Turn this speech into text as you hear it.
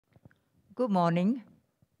Good morning.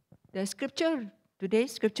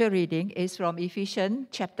 Today's scripture reading is from Ephesians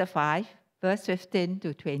chapter 5, verse 15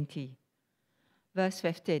 to 20. Verse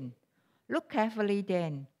 15. Look carefully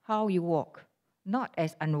then how you walk, not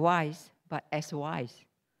as unwise, but as wise,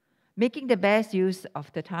 making the best use of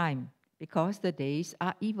the time, because the days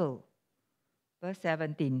are evil. Verse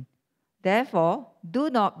 17. Therefore, do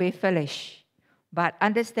not be foolish, but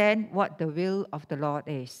understand what the will of the Lord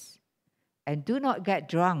is. And do not get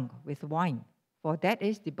drunk with wine, for that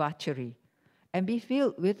is debauchery, and be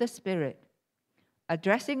filled with the Spirit,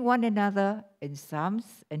 addressing one another in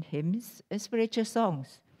psalms and hymns and spiritual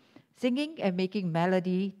songs, singing and making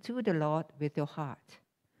melody to the Lord with your heart,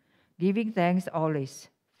 giving thanks always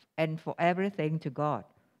and for everything to God,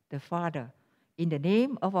 the Father, in the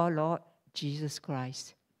name of our Lord Jesus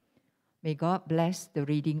Christ. May God bless the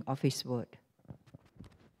reading of His word.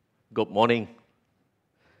 Good morning.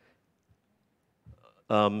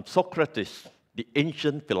 Socrates, the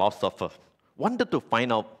ancient philosopher, wanted to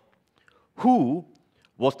find out who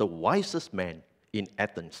was the wisest man in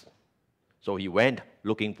Athens. So he went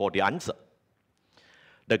looking for the answer.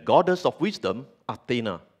 The goddess of wisdom,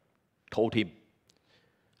 Athena, told him,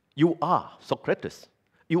 "You are Socrates.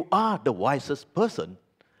 You are the wisest person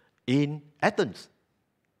in Athens."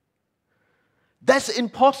 "That's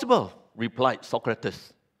impossible," replied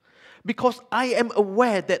Socrates, "because I am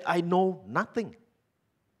aware that I know nothing."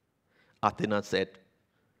 Athena said,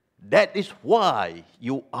 "That is why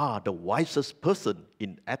you are the wisest person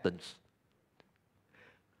in Athens."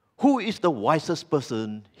 Who is the wisest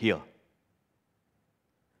person here?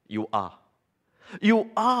 You are.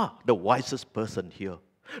 You are the wisest person here.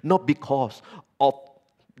 Not because of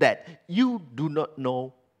that you do not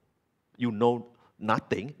know, you know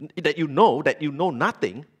nothing, that you know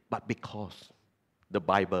nothing, but because the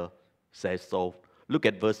Bible says so. Look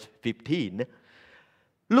at verse 15.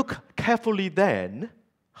 Look carefully then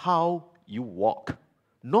how you walk,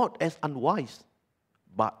 not as unwise,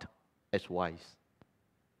 but as wise.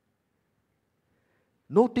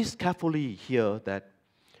 Notice carefully here that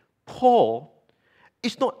Paul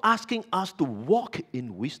is not asking us to walk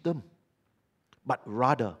in wisdom, but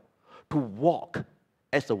rather to walk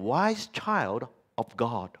as a wise child of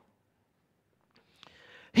God.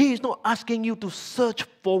 He is not asking you to search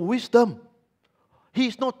for wisdom. He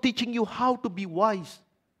is not teaching you how to be wise.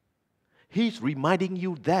 He's reminding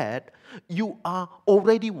you that you are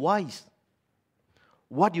already wise.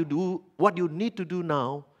 What you need to do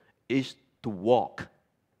now is to walk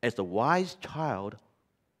as a wise child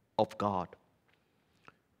of God.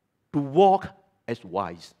 To walk as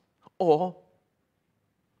wise or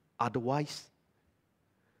otherwise.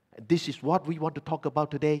 This is what we want to talk about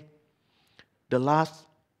today. The last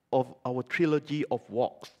of our trilogy of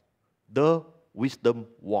walks, the wisdom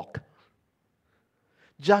walk.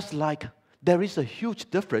 Just like there is a huge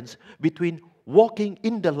difference between walking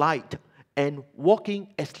in the light and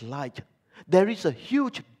walking as light, there is a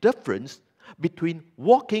huge difference between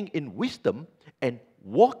walking in wisdom and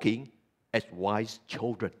walking as wise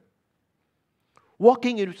children.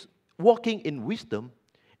 Walking in wisdom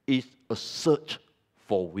is a search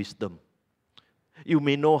for wisdom. You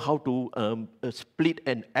may know how to split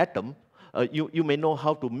an atom. You may know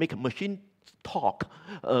how to make a machine talk.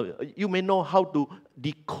 You may know how to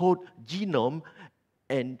decode genome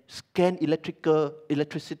and scan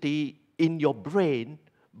electricity in your brain,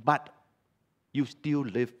 but you still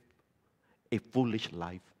live a foolish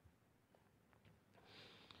life.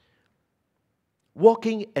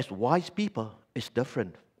 Walking as wise people is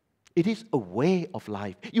different. It is a way of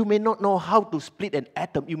life. You may not know how to split an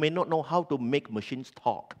atom. You may not know how to make machines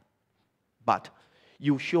talk, but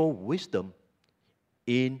you show wisdom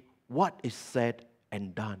in what is said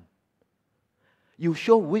and done. You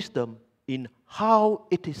show wisdom in how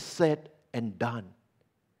it is said and done.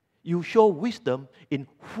 You show wisdom in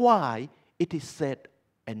why it is said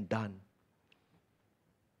and done.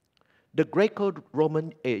 The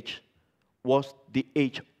Greco-Roman age was the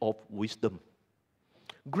age of wisdom.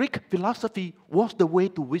 Greek philosophy was the way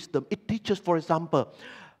to wisdom. It teaches, for example,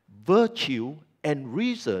 virtue and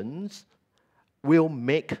reasons will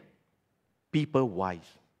make people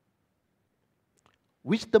wise.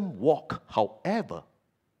 Wisdom walk, however,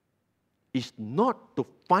 is not to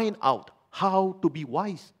find out how to be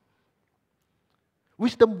wise.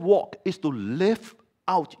 Wisdom walk is to live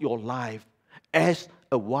out your life as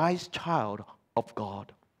a wise child of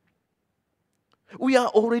God. We are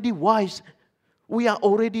already wise. We are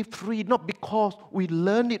already free, not because we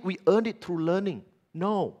learn it, we earn it through learning.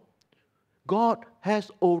 No. God has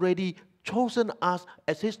already chosen us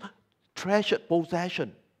as His treasured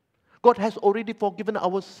possession. God has already forgiven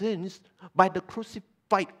our sins by the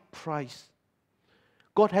fight Christ.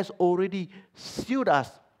 God has already sealed us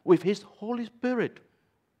with His Holy Spirit.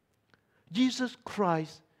 Jesus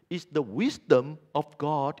Christ is the wisdom of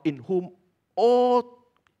God, in whom all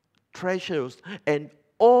treasures and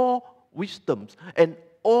all wisdoms and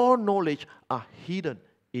all knowledge are hidden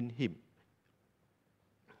in Him.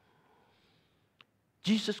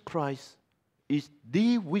 Jesus Christ is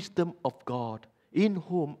the wisdom of God, in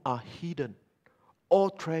whom are hidden all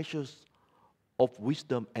treasures of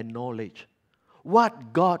wisdom and knowledge.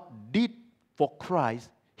 What God did for Christ,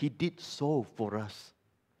 He did so for us.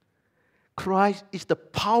 Christ is the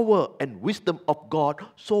power and wisdom of God,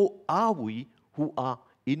 so are we who are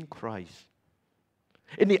in Christ.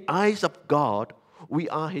 In the eyes of God, we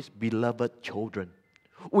are His beloved children.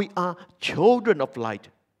 We are children of light.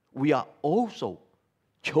 We are also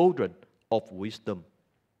children of wisdom.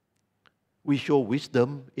 We show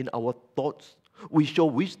wisdom in our thoughts. We show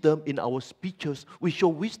wisdom in our speeches. We show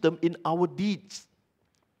wisdom in our deeds.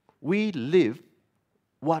 We live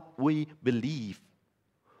what we believe.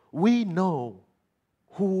 We know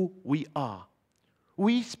who we are.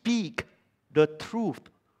 We speak the truth.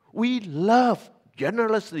 We love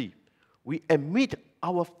generously. We admit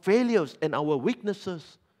our failures and our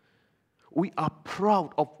weaknesses. We are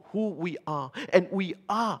proud of who we are, and we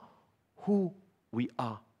are who we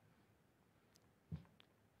are.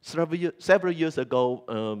 Several years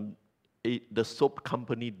ago, the soap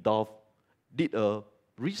company Dove did a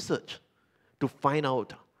research to find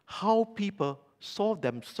out how people saw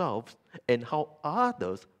themselves and how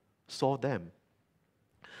others saw them.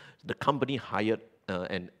 The company hired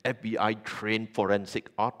an FBI-trained forensic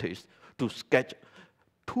artist to sketch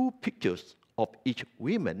 2 pictures of each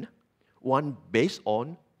woman, one based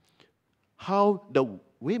on how the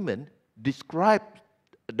women describe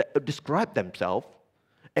themselves,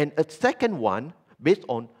 and a second one based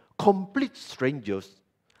on complete strangers,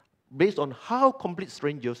 based on how complete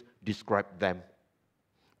strangers describe them.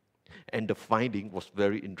 And the finding was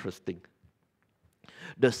very interesting.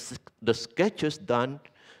 The sketches done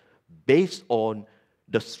based on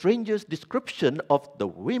the strangers' description of the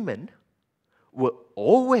women were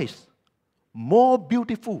always more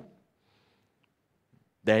beautiful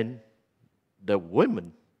than the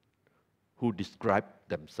women who described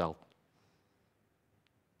themselves.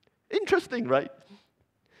 Interesting, right?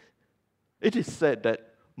 It is said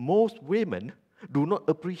that most women do not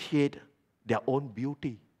appreciate their own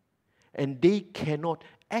beauty, and they cannot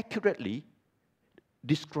accurately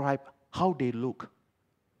describe how they look.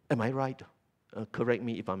 Am I right? Correct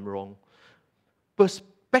me if I'm wrong.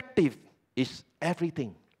 Perspective is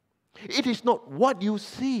everything. It is not what you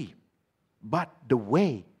see, but the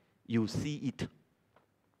way you see it.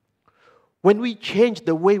 When we change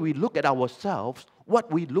the way we look at ourselves,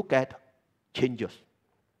 what we look at changes.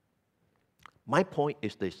 My point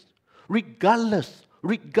is this: regardless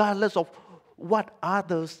of what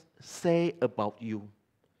others say about you,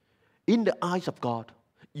 in the eyes of God,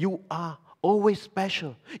 you are always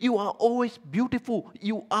special. You are always beautiful.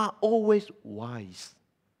 You are always wise.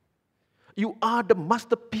 You are the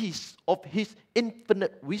masterpiece of His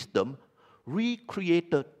infinite wisdom,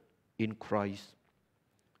 recreated in Christ.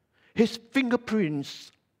 His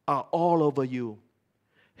fingerprints are all over you.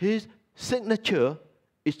 His signature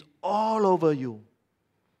is all over you.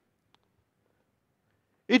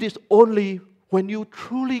 It is only when you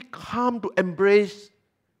truly come to embrace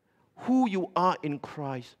who you are in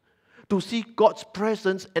Christ, to see God's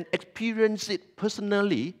presence and experience it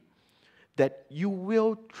personally, that you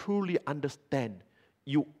will truly understand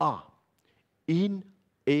you are in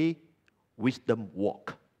a wisdom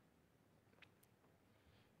walk.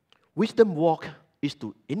 Wisdom walk is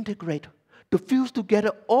to integrate, to fuse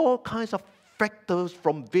together all kinds of factors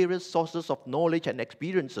from various sources of knowledge and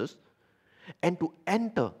experiences, and to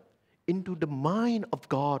enter into the mind of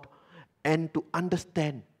God and to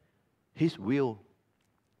understand His will.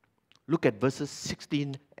 Look at verses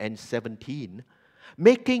 16 and 17.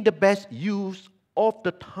 Making the best use of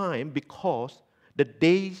the time, because the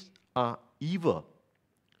days are evil.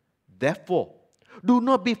 Therefore, do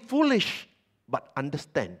not be foolish, but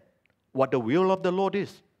understand what the will of the Lord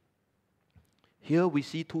is. Here we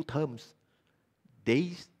see 2 terms: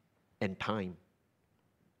 days and time.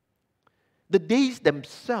 The days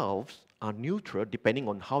themselves are neutral depending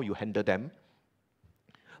on how you handle them.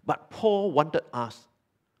 But Paul wanted us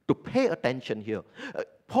to pay attention here.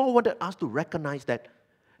 Paul wanted us to recognize that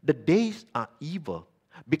the days are evil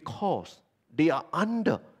because they are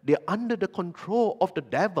under the control of the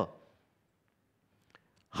devil.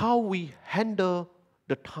 How we handle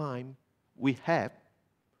the time we have,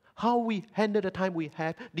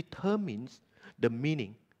 determines the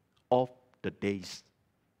meaning of the days.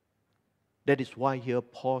 That is why here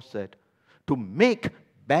Paul said, to make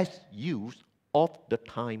best use of the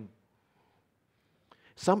time.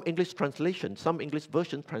 Some English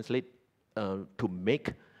versions translate to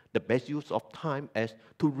make the best use of time as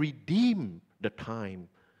to redeem the time,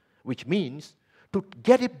 which means to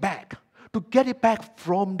get it back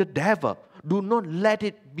from the devil. Do not let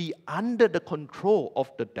it be under the control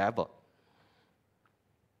of the devil.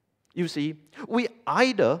 You see, we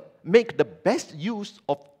either make the best use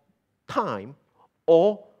of time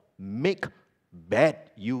or make bad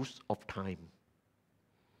use of time.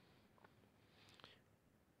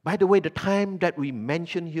 By the way, the time that we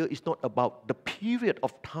mention here is not about the period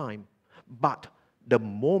of time, but the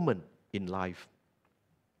moment in life.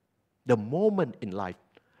 The moment in life.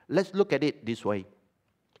 Let's look at it this way.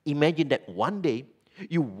 Imagine that one day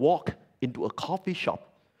you walk into a coffee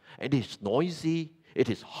shop and it is noisy, it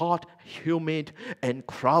is hot, humid, and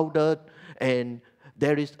crowded, and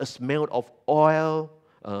there is a smell of oil,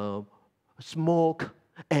 smoke,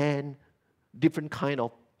 and different kind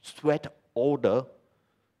of sweat odor.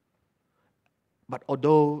 But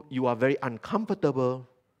although you are very uncomfortable,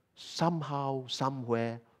 somehow,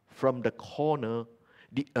 somewhere, from the corner,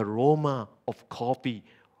 the aroma of coffee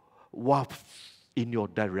wafts in your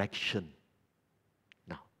direction.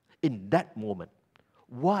 Now, in that moment,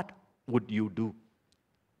 what would you do?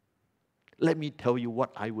 Let me tell you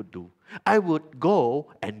what I would do. I would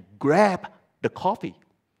go and grab the coffee.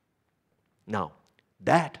 Now,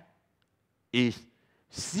 that is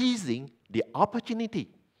seizing the opportunity.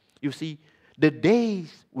 You see, the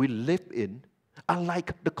days we live in are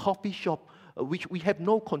like the coffee shop, which we have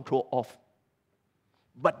no control of.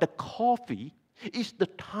 But the coffee is the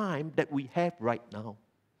time that we have right now.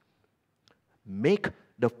 Make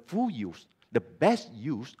the full use, the best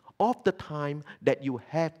use of the time that you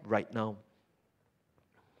have right now.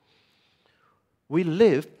 We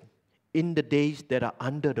live in the days that are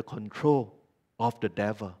under the control of the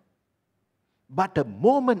devil. But the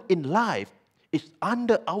moment in life is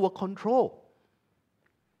under our control.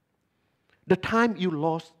 The time you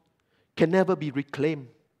lost can never be reclaimed.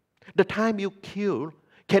 The time you killed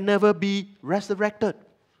can never be resurrected.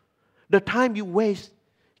 The time you waste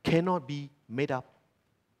cannot be made up.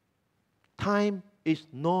 Time is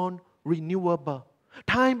non-renewable.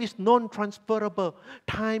 Time is non-transferable.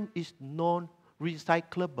 Time is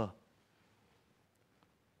non-recyclable.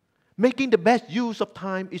 Making the best use of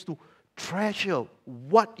time is to treasure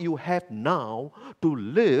what you have now, to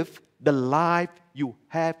live the life you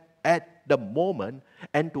have at the moment,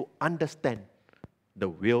 and to understand the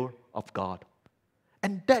will of God.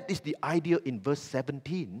 And that is the idea in verse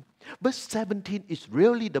 17. Verse 17 is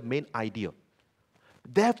really the main idea.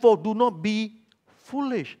 Therefore, do not be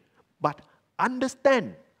foolish, but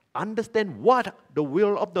understand what the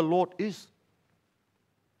will of the Lord is.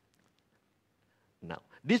 Now,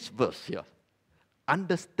 this verse here,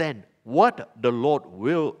 understand what the Lord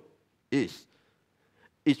will is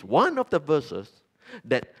one of the verses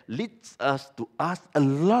that leads us to ask a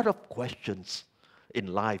lot of questions in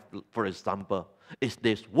life. For example, is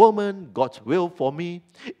this woman God's will for me?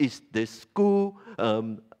 Is this school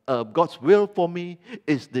God's will for me?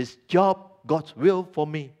 Is this job God's will for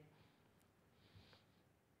me?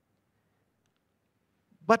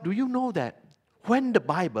 But do you know that when the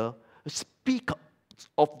Bible speaks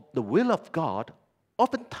of the will of God,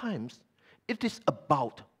 oftentimes it is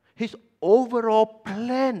about His overall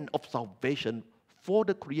plan of salvation for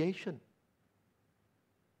the creation.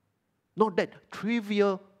 Not that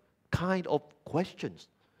trivial kind of questions.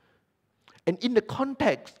 And in the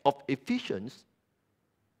context of Ephesians,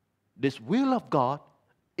 this will of God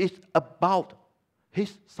is about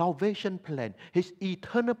His salvation plan, His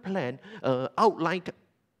eternal plan outlined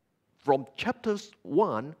from chapters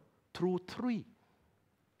 1 through 3.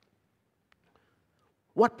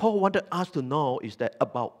 What Paul wanted us to know is that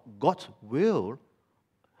about God's will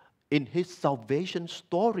in His salvation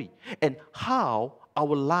story and how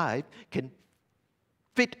our life can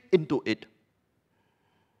fit into it.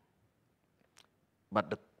 But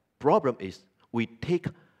the problem is we take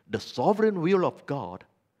the sovereign will of God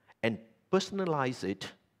and personalize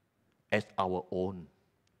it as our own.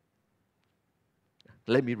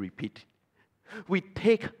 Let me repeat. We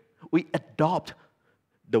adopt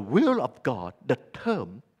the will of God, the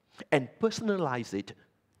term, and personalize it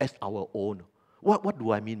as our own. What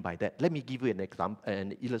do I mean by that? Let me give you an example,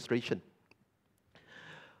 an illustration.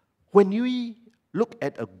 When we look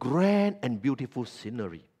at a grand and beautiful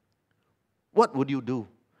scenery, what would you do?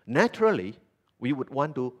 Naturally, we would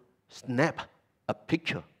want to snap a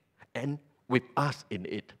picture and with us in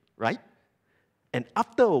it, right? And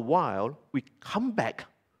after a while, we come back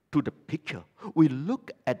to the picture. We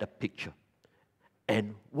look at the picture.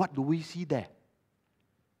 And what do we see there?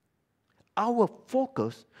 Our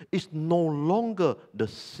focus is no longer the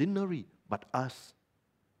scenery, but us.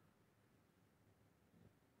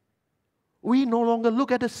 We no longer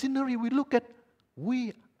look at the scenery, we look at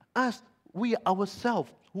us, we ourselves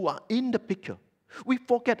who are in the picture. We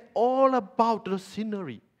forget all about the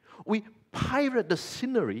scenery. We pirate the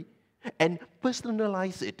scenery and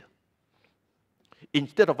personalize it.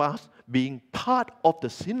 Instead of us being part of the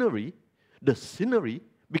scenery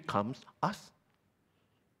becomes us.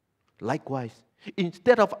 Likewise,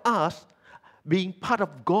 instead of us being part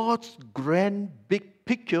of God's grand big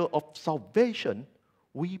picture of salvation,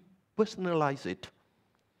 we personalize it.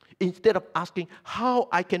 Instead of asking how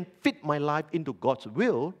I can fit my life into God's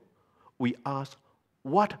will, we ask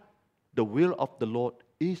what the will of the Lord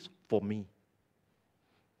is for me.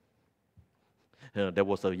 There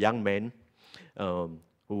was a young man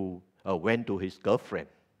who went to his girlfriend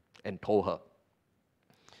and told her,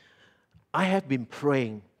 I have been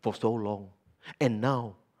praying for so long, and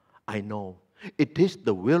now I know it is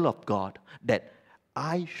the will of God that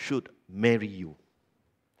I should marry you.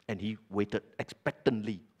 And he waited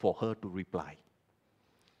expectantly for her to reply.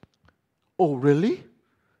 Oh, really?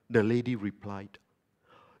 The lady replied,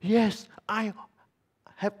 yes, I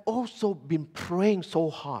have also been praying so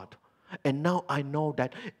hard, and now I know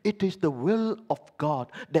that it is the will of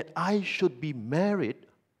God that I should be married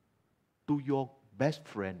to your best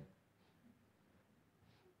friend.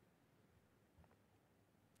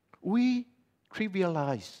 We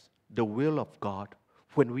trivialize the will of God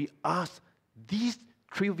when we ask these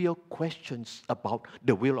trivial questions about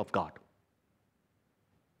the will of God.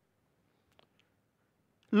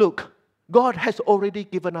 Look, God has already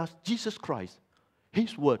given us Jesus Christ,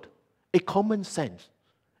 His Word, a common sense,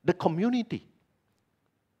 the community.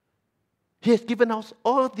 He has given us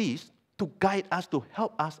all these to guide us, to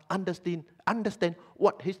help us understand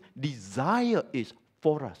what His desire is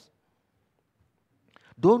for us.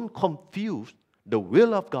 Don't confuse the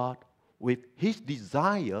will of God with His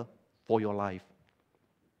desire for your life.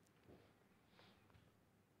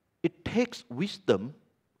 It takes wisdom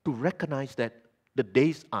to recognize that the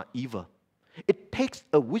days are evil. It takes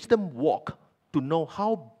a wisdom walk to know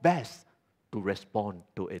how best to respond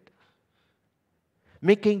to it.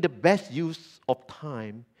 Making the best use of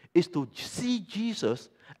time is to see Jesus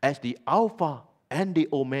as the Alpha and the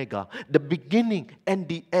Omega, the beginning and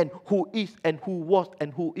the end, who is and who was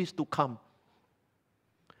and who is to come.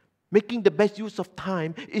 Making the best use of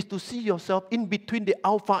time is to see yourself in between the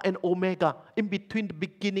Alpha and Omega, in between the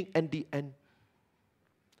beginning and the end.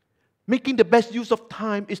 Making the best use of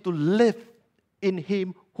time is to live in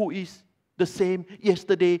Him who is the same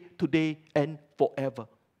yesterday, today, and forever.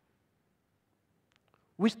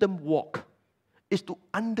 Wisdom walk is to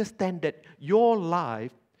understand that your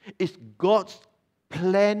life is God's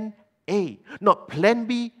plan A, not plan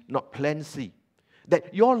B, not plan C.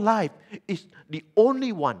 That your life is the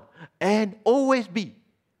only one and always be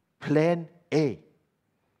plan A.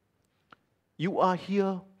 You are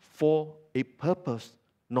here for a purpose,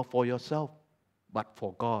 not for yourself, but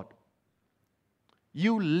for God.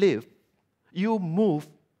 You live, you move,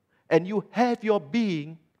 and you have your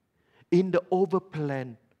being in the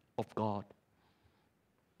overplan of God.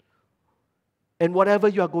 And whatever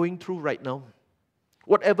you are going through right now,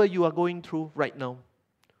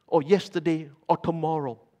 or yesterday or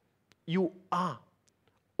tomorrow, you are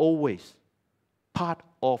always part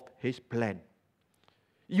of His plan.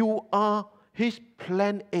 You are His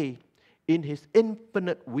plan A in His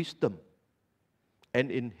infinite wisdom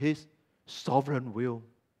and in His sovereign will.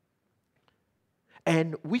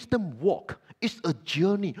 And wisdom walk is a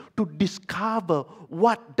journey to discover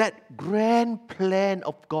what that grand plan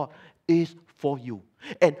of God is for you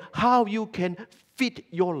and how you can fit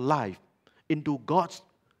your life into God's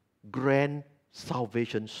grand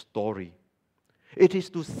salvation story. It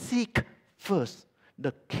is to seek first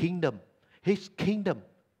the kingdom, His kingdom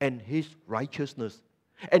and His righteousness.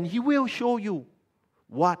 And He will show you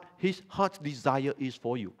what His heart's desire is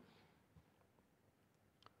for you.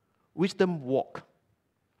 Wisdom walk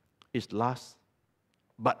is last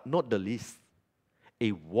but not the least,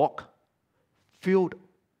 a walk filled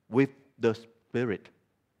with the Spirit.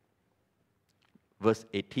 Verse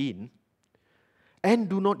 18, and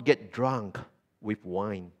do not get drunk with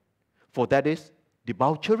wine, for that is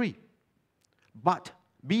debauchery, but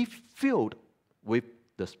be filled with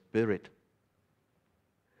the Spirit.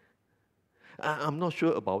 I'm not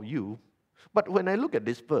sure about you, but when I look at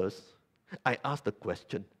this verse, I ask the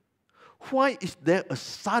question, why is there a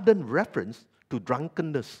sudden reference to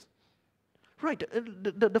drunkenness? Right,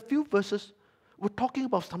 the few verses were talking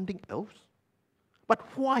about something else. But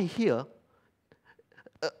why here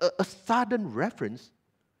a sudden reference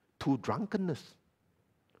to drunkenness.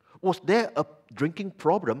 Was there a drinking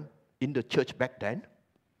problem in the church back then?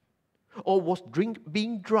 Or was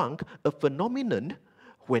being drunk a phenomenon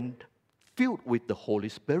when filled with the Holy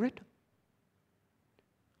Spirit?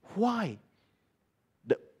 Why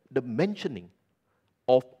the mentioning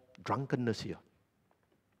of drunkenness here?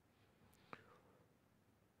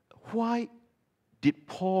 Why did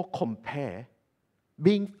Paul compare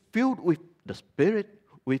being filled with the Spirit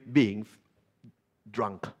with being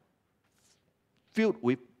drunk? Filled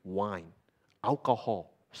with wine,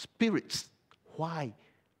 alcohol, spirits. Why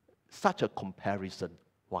such a comparison?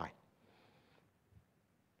 Why?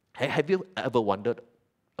 Have you ever wondered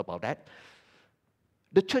about that?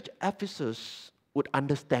 The church at Ephesus would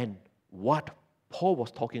understand what Paul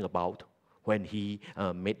was talking about when he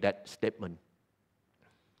made that statement.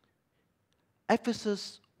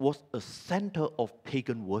 Ephesus was a center of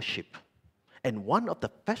pagan worship, and one of the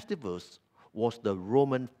festivals was the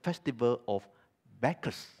Roman festival of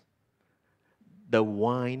Bacchus, the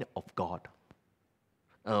wine of God.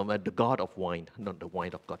 The god of wine, not the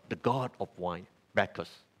wine of God, the god of wine, Bacchus.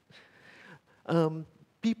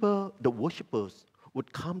 People, the worshippers,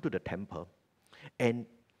 would come to the temple and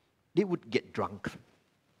they would get drunk.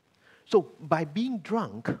 So by being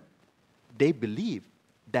drunk, they believed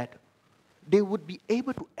that they would be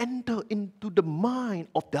able to enter into the mind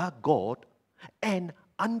of their God and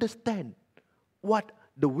understand what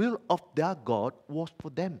the will of their God was for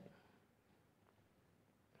them.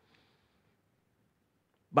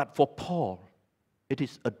 But for Paul, it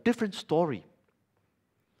is a different story.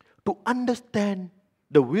 To understand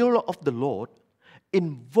the will of the Lord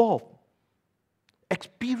involve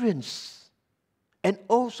experience and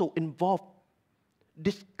also involve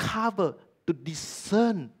discover, to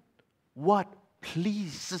discern what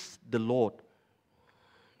pleases the Lord.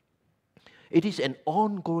 It is an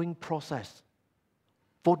ongoing process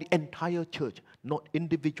for the entire church, not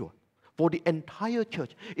individual. For the entire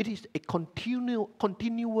church, it is a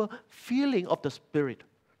continual feeling of the Spirit,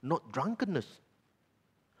 not drunkenness.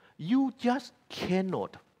 You just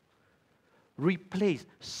cannot replace,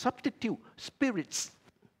 substitute spirits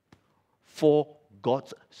for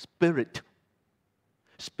God's Spirit.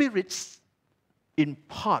 Spirits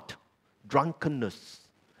impart drunkenness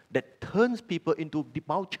that turns people into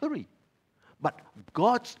debauchery. But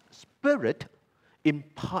God's Spirit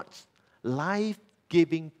imparts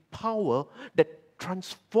life-giving power that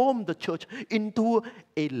transforms the church into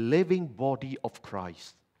a living body of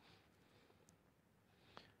Christ.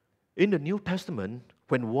 In the New Testament,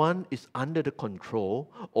 when one is under the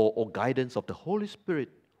control or guidance of the Holy Spirit,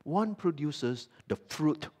 one produces the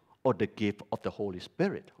fruit or the gift of the Holy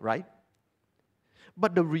Spirit, right?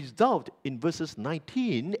 But the result in verses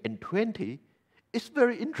 19 and 20 is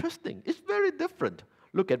very interesting. It's very different.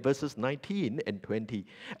 Look at verses 19 and 20.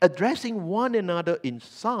 Addressing one another in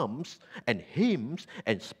psalms and hymns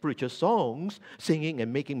and spiritual songs, singing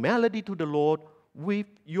and making melody to the Lord with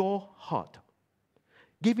your heart.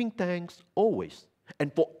 Giving thanks always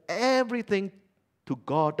and for everything to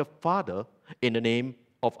God the Father in the name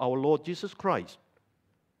of our Lord Jesus Christ.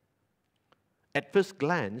 At first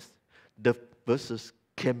glance, the verses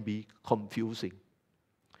can be confusing.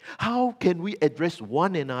 How can we address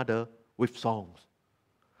one another with songs?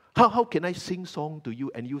 How can I sing song to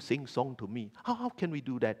you and you sing song to me? How can we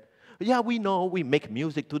do that? Yeah, we know we make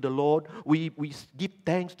music to the Lord. We give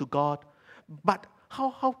thanks to God. But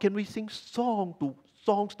how can we sing songs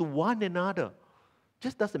to one another?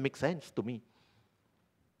 Just doesn't make sense to me.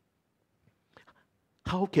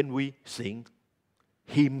 How can we sing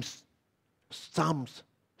hymns, psalms,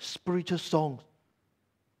 spiritual songs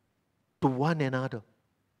to one another?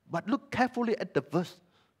 But look carefully at the verse.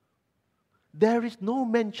 There is no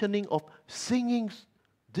mentioning of singing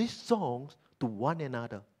these songs to one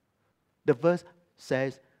another. The verse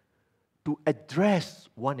says to address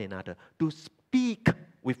one another, to speak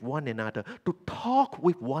with one another, to talk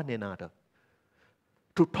with one another.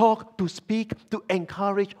 To talk, to speak, to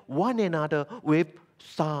encourage one another with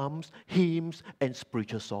psalms, hymns, and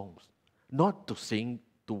spiritual songs. Not to sing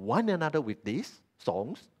to one another with these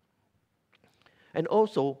songs. And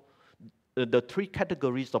also, the three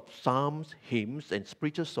categories of psalms, hymns, and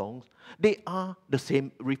spiritual songs, they are the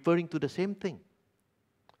same, referring to the same thing.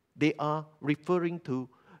 They are referring to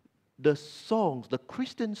the songs, the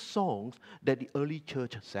Christian songs that the early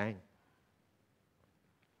church sang.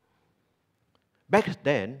 Back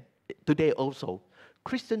then, today also,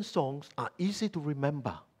 Christian songs are easy to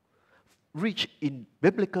remember, rich in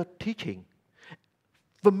biblical teaching,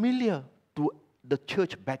 familiar to the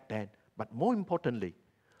church back then. But more importantly,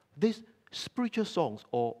 these spiritual songs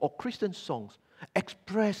or Christian songs,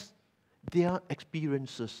 express their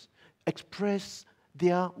experiences, express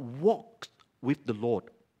their walks with the Lord.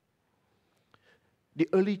 The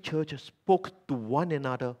early church spoke to one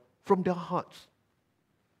another from their hearts,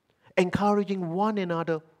 encouraging one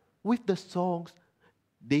another with the songs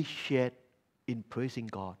they shared in praising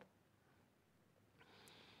God.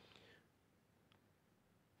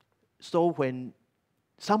 So when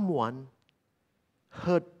someone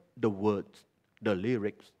heard the words, the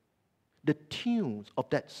lyrics, the tunes of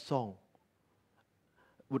that song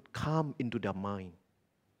would come into their mind.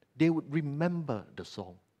 They would remember the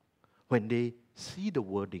song when they see the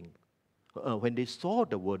wording, when they saw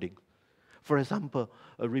the wording. For example,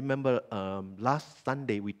 remember last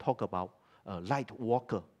Sunday we talked about light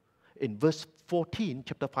walker. In verse 14,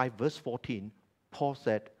 chapter 5, verse 14,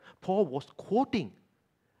 Paul was quoting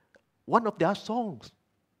one of their songs.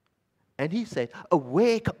 And he said,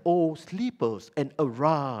 "Awake, O sleepers, and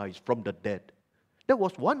arise from the dead." That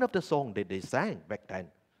was one of the songs that they sang back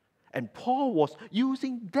then. And Paul was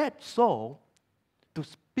using that song to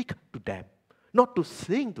speak to them, not to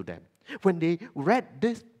sing to them. When they read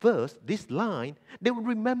this verse, this line, they would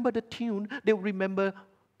remember the tune, they would remember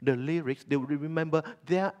the lyrics, they would remember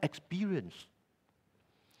their experience.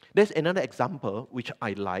 There's another example which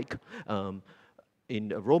I like in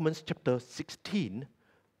Romans chapter 16,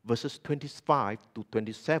 verses 25 to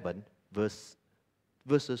 27,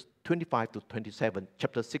 verses 25 to 27,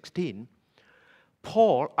 chapter 16,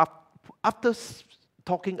 Paul, after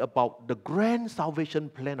talking about the grand salvation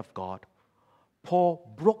plan of God,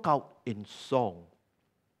 Paul broke out in song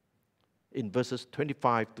in verses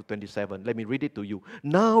 25 to 27. Let me read it to you.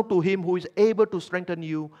 "Now to him who is able to strengthen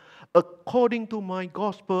you, according to my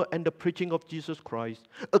gospel and the preaching of Jesus Christ,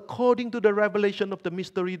 according to the revelation of the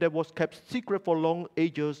mystery that was kept secret for long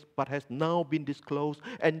ages, but has now been disclosed,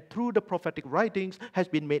 and through the prophetic writings has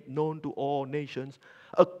been made known to all nations,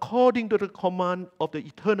 according to the command of the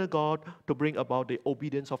eternal God, to bring about the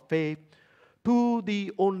obedience of faith, to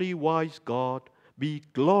the only wise God, be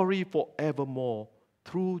glory forevermore,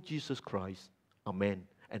 through Jesus Christ. Amen."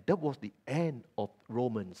 And that was the end of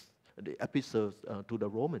Romans, the epistle to the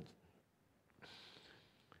Romans.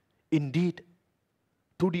 Indeed,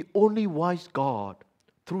 to the only wise God,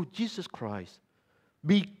 through Jesus Christ,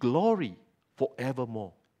 be glory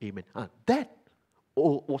forevermore. Amen. That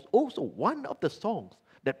was also one of the songs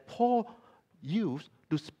that Paul used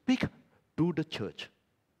to speak to the church.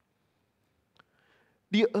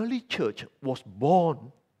 The early church was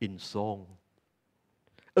born in song.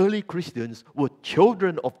 Early Christians were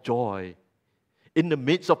children of joy. In the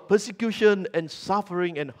midst of persecution and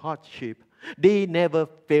suffering and hardship, they never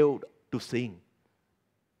failed to sing.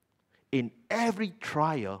 In every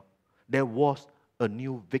trial, there was a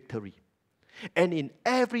new victory. And in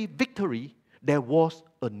every victory, there was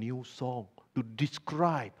a new song to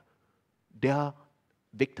describe their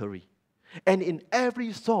victory. And in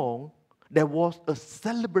every song, there was a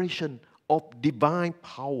celebration of divine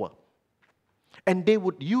power. And they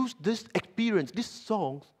would use this experience, these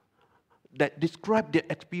songs that describe their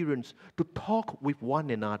experience, to talk with one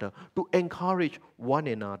another, to encourage one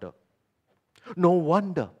another. No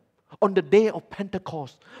wonder, on the day of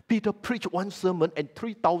Pentecost, Peter preached one sermon and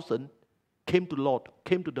 3,000 came to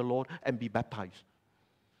the Lord and be baptized.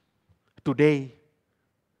 Today,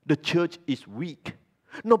 the church is weak,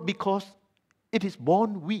 not because it is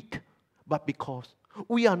born weak, but because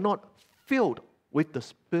we are not filled with the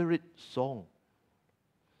Spirit song.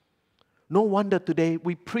 No wonder today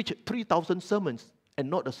we preach 3,000 sermons and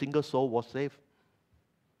not a single soul was saved.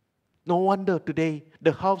 No wonder today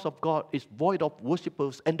the house of God is void of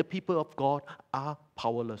worshipers and the people of God are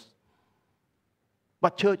powerless.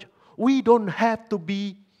 But church, we don't have to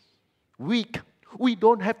be weak. We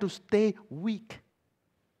don't have to stay weak.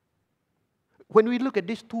 When we look at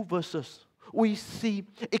these two verses, we see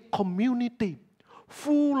a community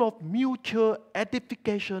full of mutual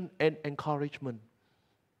edification and encouragement.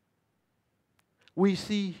 We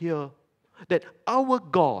see here that our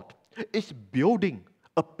God is building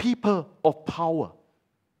a people of power.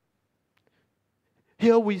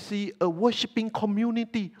 Here we see a worshiping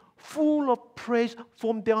community full of praise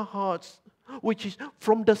from their hearts, which is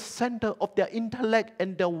from the center of their intellect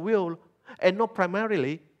and their will, and not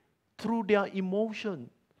primarily through their emotion.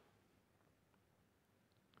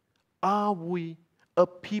 Are we a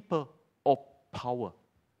people of power?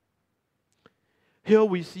 Here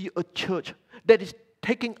we see a church that is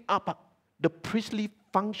taking up the priestly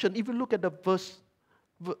function. If you look at the verse,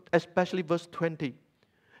 especially verse 20,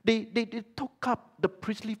 they took up the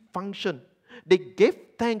priestly function. They gave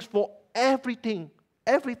thanks for everything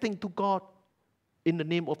to God in the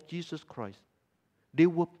name of Jesus Christ. They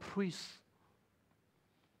were priests.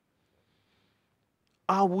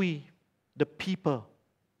 Are we the people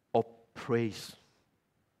of praise?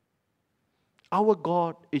 Our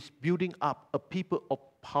God is building up a people of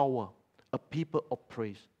power, a people of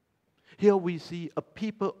praise. Here we see a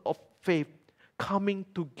people of faith coming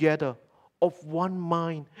together of one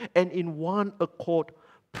mind and in one accord,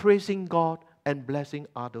 praising God and blessing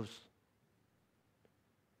others.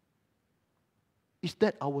 Is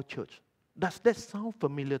that our church? Does that sound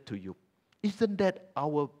familiar to you? Isn't that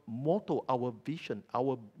our motto, our vision,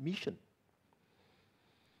 our mission?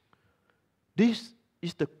 This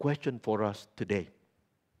is the question for us today.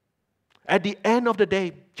 At the end of the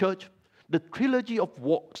day, church, the trilogy of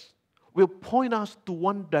walks will point us to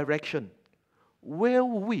one direction. Will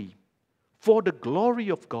we, for the glory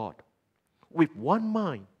of God, with one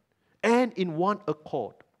mind and in one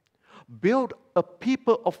accord, build a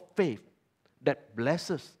people of faith that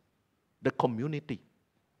blesses the community?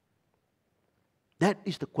 That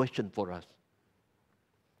is the question for us.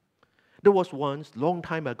 There was once, long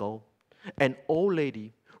time ago, an old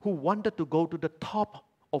lady who wanted to go to the top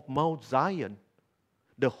of Mount Zion,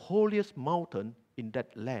 the holiest mountain in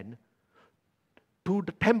that land, to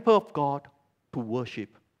the temple of God to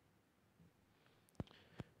worship.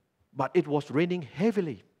 But it was raining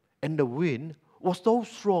heavily, and the wind was so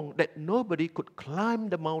strong that nobody could climb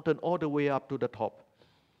the mountain all the way up to the top.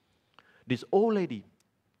 This old lady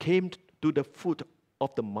came to the foot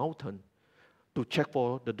of the mountain to check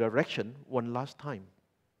for the direction one last time.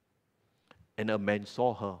 And a man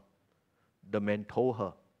saw her. The man told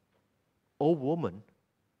her, "Oh woman,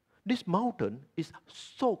 this mountain is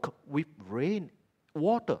soaked with rain,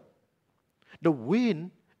 water. The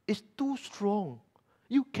wind is too strong.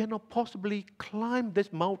 You cannot possibly climb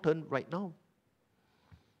this mountain right now."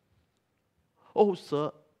 "Oh,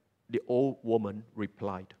 sir," the old woman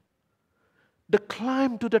replied, "the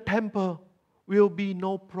climb to the temple will be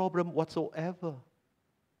no problem whatsoever.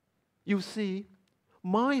 You see,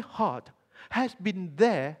 my heart has been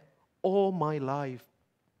there all my life.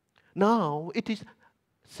 Now it is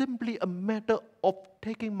simply a matter of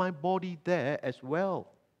taking my body there as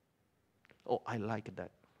well." Oh, I like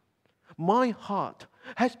that. My heart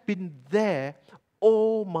has been there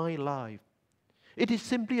all my life. It is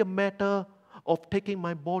simply a matter of taking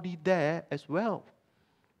my body there as well.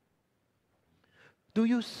 Do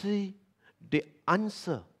you see the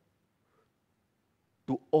answer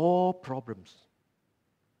to all problems?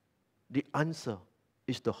 The answer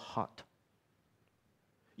is the heart.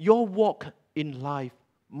 Your walk in life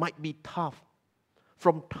might be tough.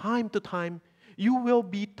 From time to time, you will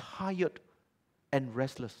be tired and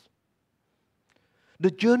restless.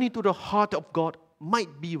 The journey to the heart of God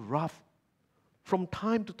might be rough. From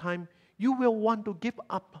time to time, you will want to give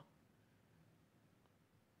up.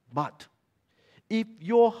 But if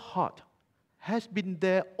your heart has been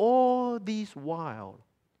there all this while,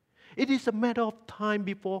 it is a matter of time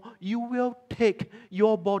before you will take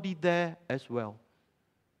your body there as well.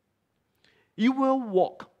 You will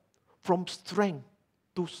walk from strength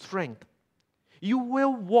to strength. You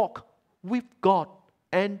will walk with God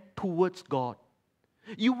and towards God.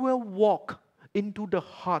 You will walk into the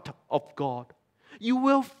heart of God. You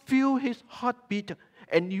will feel His heartbeat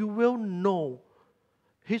and you will know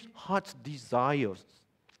His heart's desires.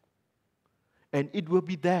 And it will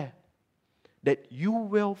be there that you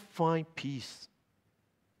will find peace.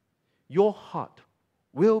 Your heart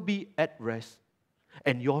will be at rest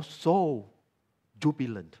and your soul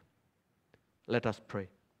jubilant. Let us pray.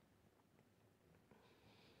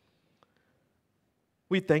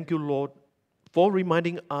 We thank you, Lord, for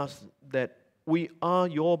reminding us that we are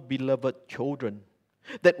your beloved children,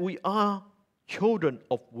 that we are children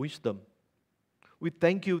of wisdom. We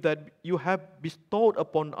thank you that you have bestowed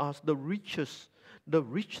upon us the richness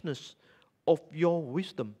of your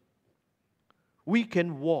wisdom. We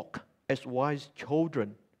can walk as wise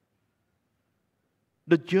children.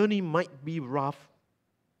 The journey might be rough.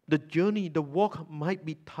 The walk might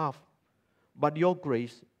be tough, but your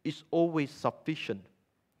grace is always sufficient.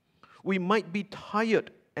 We might be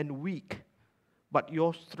tired and weak, but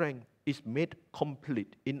your strength is made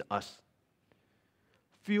complete in us.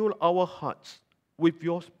 Fill our hearts with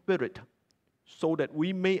your Spirit so that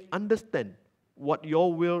we may understand what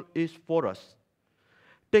your will is for us.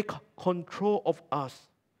 Take control of us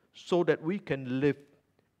so that we can live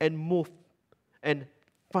and move and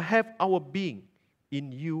have our being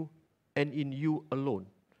in you and in you alone.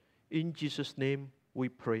 In Jesus' name we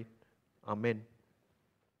pray. Amen.